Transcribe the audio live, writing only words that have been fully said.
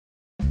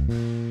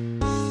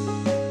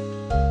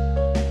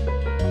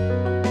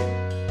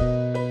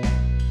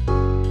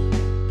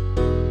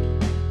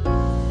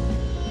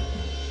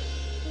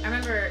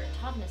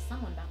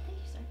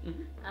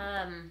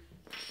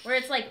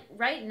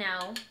right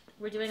now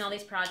we're doing all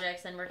these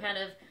projects and we're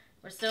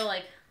still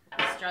like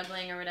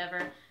struggling or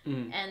whatever,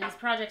 and these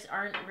projects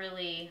aren't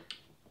really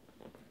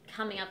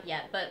coming up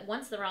yet. But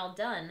once they're all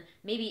done,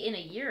 maybe in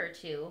a year or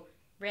two,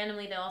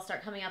 randomly they'll all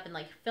start coming up in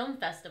like film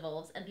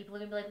festivals, and people are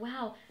gonna be like,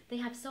 wow, they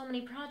have so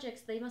many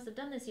projects they must have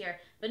done this year.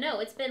 But no,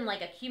 it's been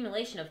like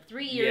accumulation of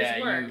 3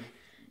 years work.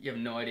 You have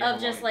no idea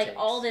of just like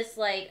all this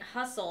like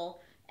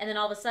hustle, and then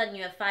all of a sudden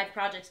you have 5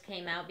 projects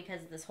came out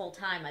because this whole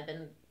time I've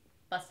been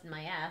busting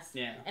my ass.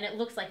 Yeah. And it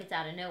looks like it's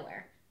out of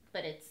nowhere,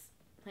 but it's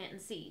planting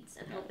seeds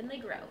and hoping they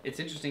grow. It's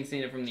interesting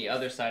seeing it from the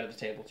other side of the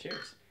table.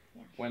 Cheers.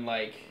 Yeah. When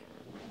like,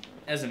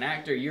 as an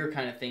actor, your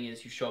kind of thing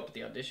is you show up at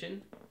the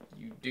audition,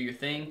 you do your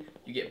thing,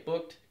 you get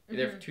booked, you're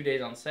there for 2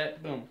 days on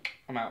set, boom,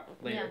 I'm out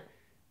later. Yeah.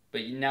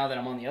 But now that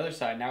I'm on the other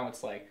side, now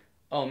it's like,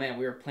 oh man,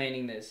 we were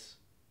planning this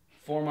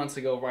 4 months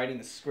ago, writing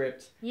the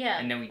script,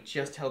 and then we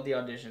just held the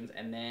auditions,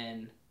 and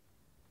then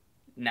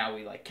now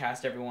we like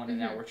cast everyone, and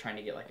now we're trying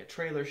to get like a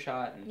trailer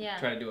shot and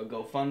try to do a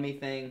GoFundMe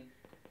thing.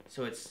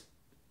 So it's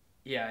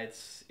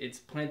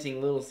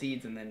planting little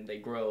seeds, and then they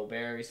grow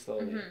very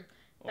slowly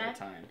over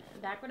time.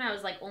 Back when I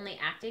was like only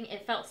acting,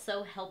 it felt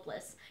so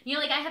helpless. You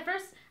know, like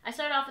I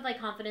started off with like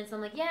confidence.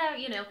 I'm like, yeah,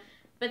 you know,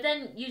 but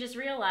then you just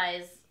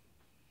realize,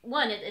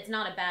 one, it's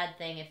not a bad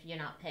thing if you're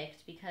not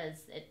picked,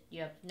 because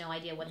you have no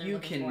idea what they're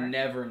looking for. You can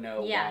never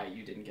know why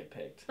you didn't get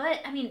picked.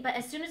 But I mean,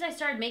 as soon as I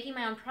started making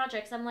my own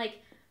projects, I'm like,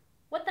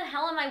 what the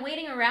hell am I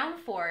waiting around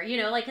for? You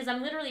know, like, because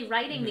I'm literally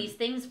writing these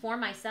things for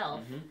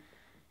myself.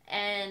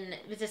 And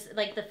it's just,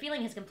 like, the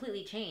feeling has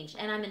completely changed.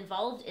 And I'm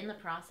involved in the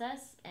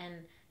process.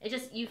 And it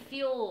just, you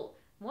feel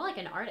more like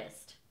an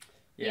artist.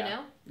 Yeah. You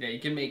know? Yeah, you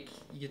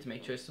get to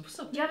make choices. What's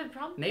up? Do you have a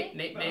problem? Nate, you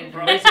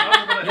don't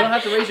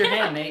have to raise your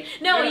hand, Nate.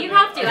 No, you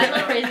have to. I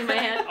like raising my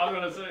hand. I was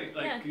going to say,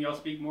 like, can y'all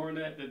speak more on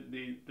that?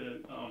 The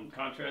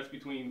contrast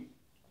between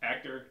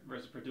actor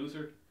versus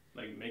producer?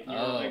 Like, making your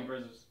own thing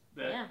versus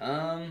that?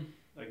 Yeah.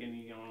 Like,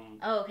 any,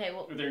 okay,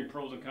 well. Are there any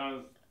pros and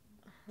cons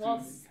to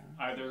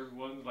either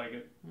one? Like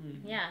it?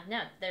 Yeah,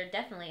 no, there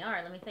definitely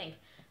are. Let me think.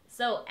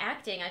 So,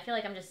 acting, I feel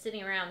like I'm just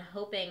sitting around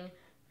hoping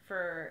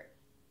for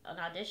an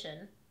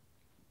audition.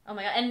 Oh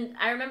my god, and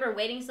I remember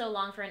waiting so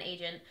long for an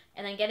agent,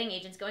 and then getting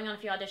agents, going on a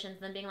few auditions,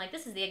 and then being like,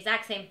 this is the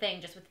exact same thing,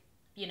 just with,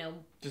 you know...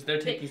 Just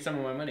they're taking some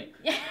of my money.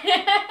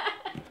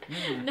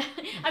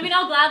 I mean,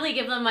 I'll gladly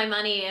give them my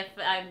money if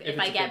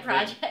I get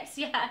projects,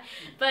 yeah.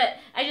 But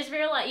I just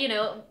realized, you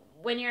know,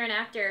 when you're an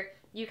actor,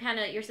 you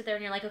sit there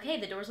and you're like, okay,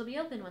 the doors will be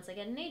open once I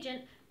get an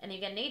agent, and you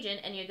get an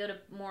agent, and you go to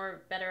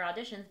better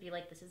auditions, be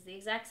like, this is the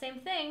exact same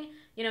thing.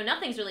 You know,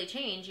 nothing's really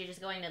changed, you're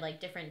just going to, like,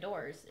 different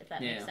doors, if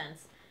that makes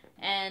sense.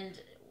 And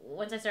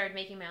once I started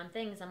making my own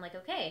things, I'm like,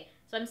 okay,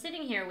 so I'm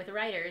sitting here with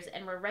writers,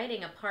 and we're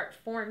writing a part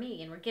for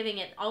me, and we're giving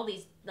it all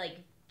these, like,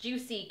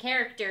 juicy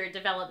character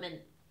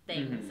development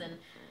things, and,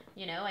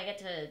 you know, I get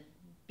to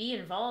be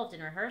involved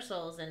in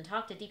rehearsals and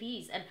talk to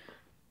DPs, and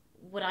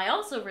what I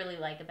also really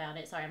like about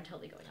it, sorry, I'm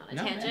totally going on a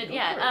tangent,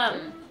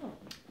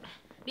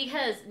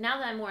 because now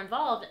that I'm more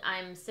involved,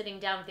 I'm sitting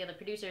down with the other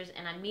producers,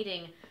 and I'm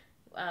meeting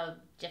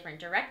different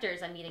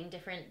directors, I'm meeting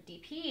different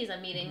DPs,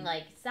 I'm meeting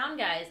like sound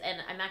guys,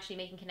 and I'm actually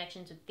making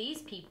connections with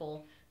these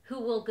people who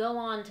will go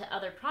on to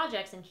other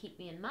projects and keep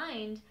me in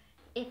mind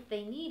if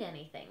they need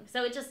anything.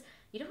 So it just,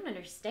 you don't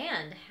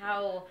understand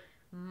how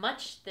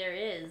much there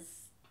is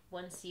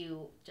once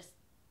you just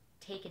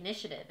take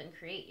initiative and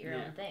create your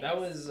own thing. That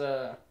was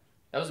a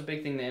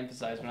big thing to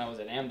emphasize when I was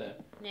at AMDA.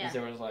 Because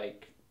there was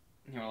like,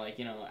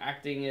 you know,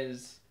 acting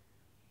is,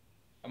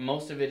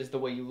 most of it is the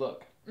way you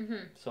look.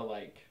 So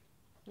like,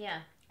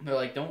 they're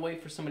like, don't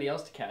wait for somebody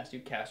else to cast you,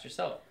 cast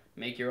yourself.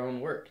 Make your own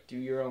work, do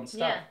your own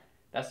stuff.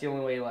 That's the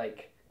only way,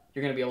 like,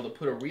 you're going to be able to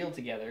put a reel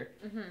together,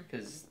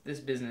 because this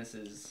business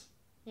is,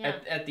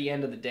 at the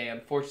end of the day,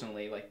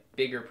 unfortunately, like,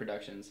 bigger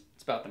productions,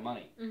 it's about the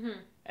money.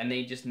 And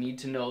they just need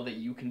to know that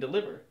you can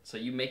deliver. So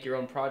you make your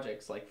own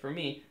projects. Like, for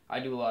me, I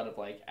do a lot of,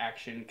 like,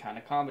 action kind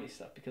of comedy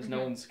stuff, because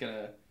no one's going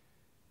to,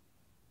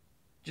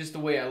 just the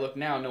way I look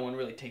now, no one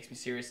really takes me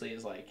seriously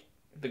as, like,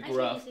 the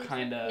gruff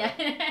kind of,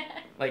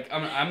 like,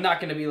 I'm not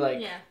going to be,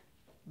 like,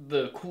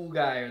 the cool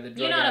guy or the drug addict.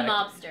 You're not a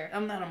mobster.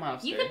 I'm not a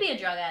mobster. You could be a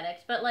drug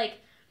addict, but like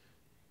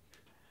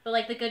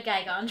the good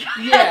guy gone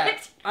drug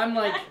addict. I'm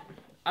like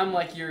I'm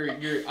like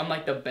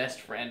the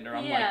best friend, or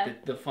I'm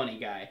like the funny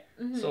guy.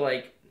 So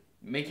like,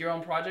 make your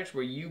own projects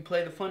where you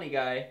play the funny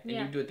guy and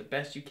you do it the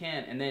best you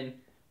can, and then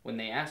when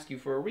they ask you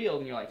for a reel,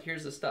 and you're like,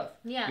 here's the stuff.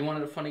 You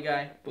wanted a funny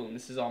guy? Boom,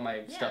 this is all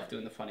my stuff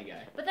doing the funny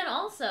guy. But then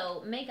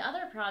also make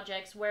other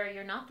projects where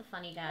you're not the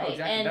funny guy. Oh,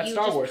 exactly. And that you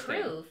Star just Wars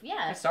prove. Thing.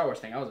 That Star Wars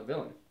thing, I was a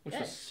villain, which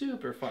was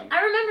super fun.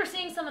 I remember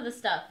seeing some of the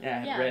stuff.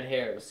 Yeah, I had red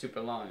hair, it was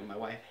super long, and my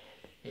wife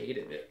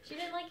hated it. She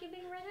didn't like you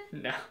being redhead?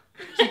 No.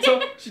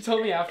 She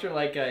told me after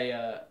like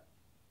I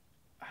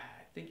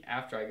think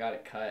after I got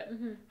it cut,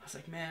 I was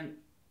like, man,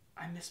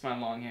 I miss my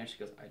long hair. She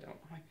goes, I don't.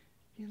 I'm like,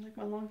 you didn't like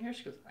my long hair?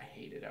 She goes, I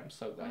hate it. I'm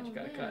so glad you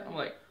got it cut. I'm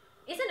like,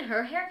 isn't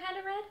her hair kind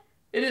of red?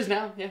 It is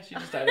now. Yeah, she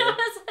just dyed it. I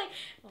was like,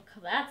 well,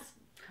 that's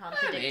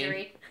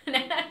contradictory.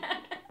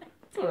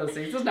 That's what I was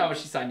saying. That's not what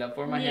she signed up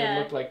for. My hair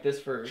looked like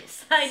this for...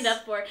 Signed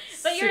up for.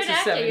 But you're an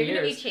actor. You're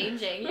going to be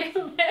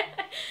changing.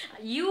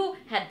 You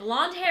had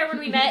blonde hair when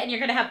we met, and you're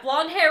going to have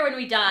blonde hair when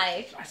we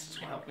die. I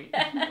swear.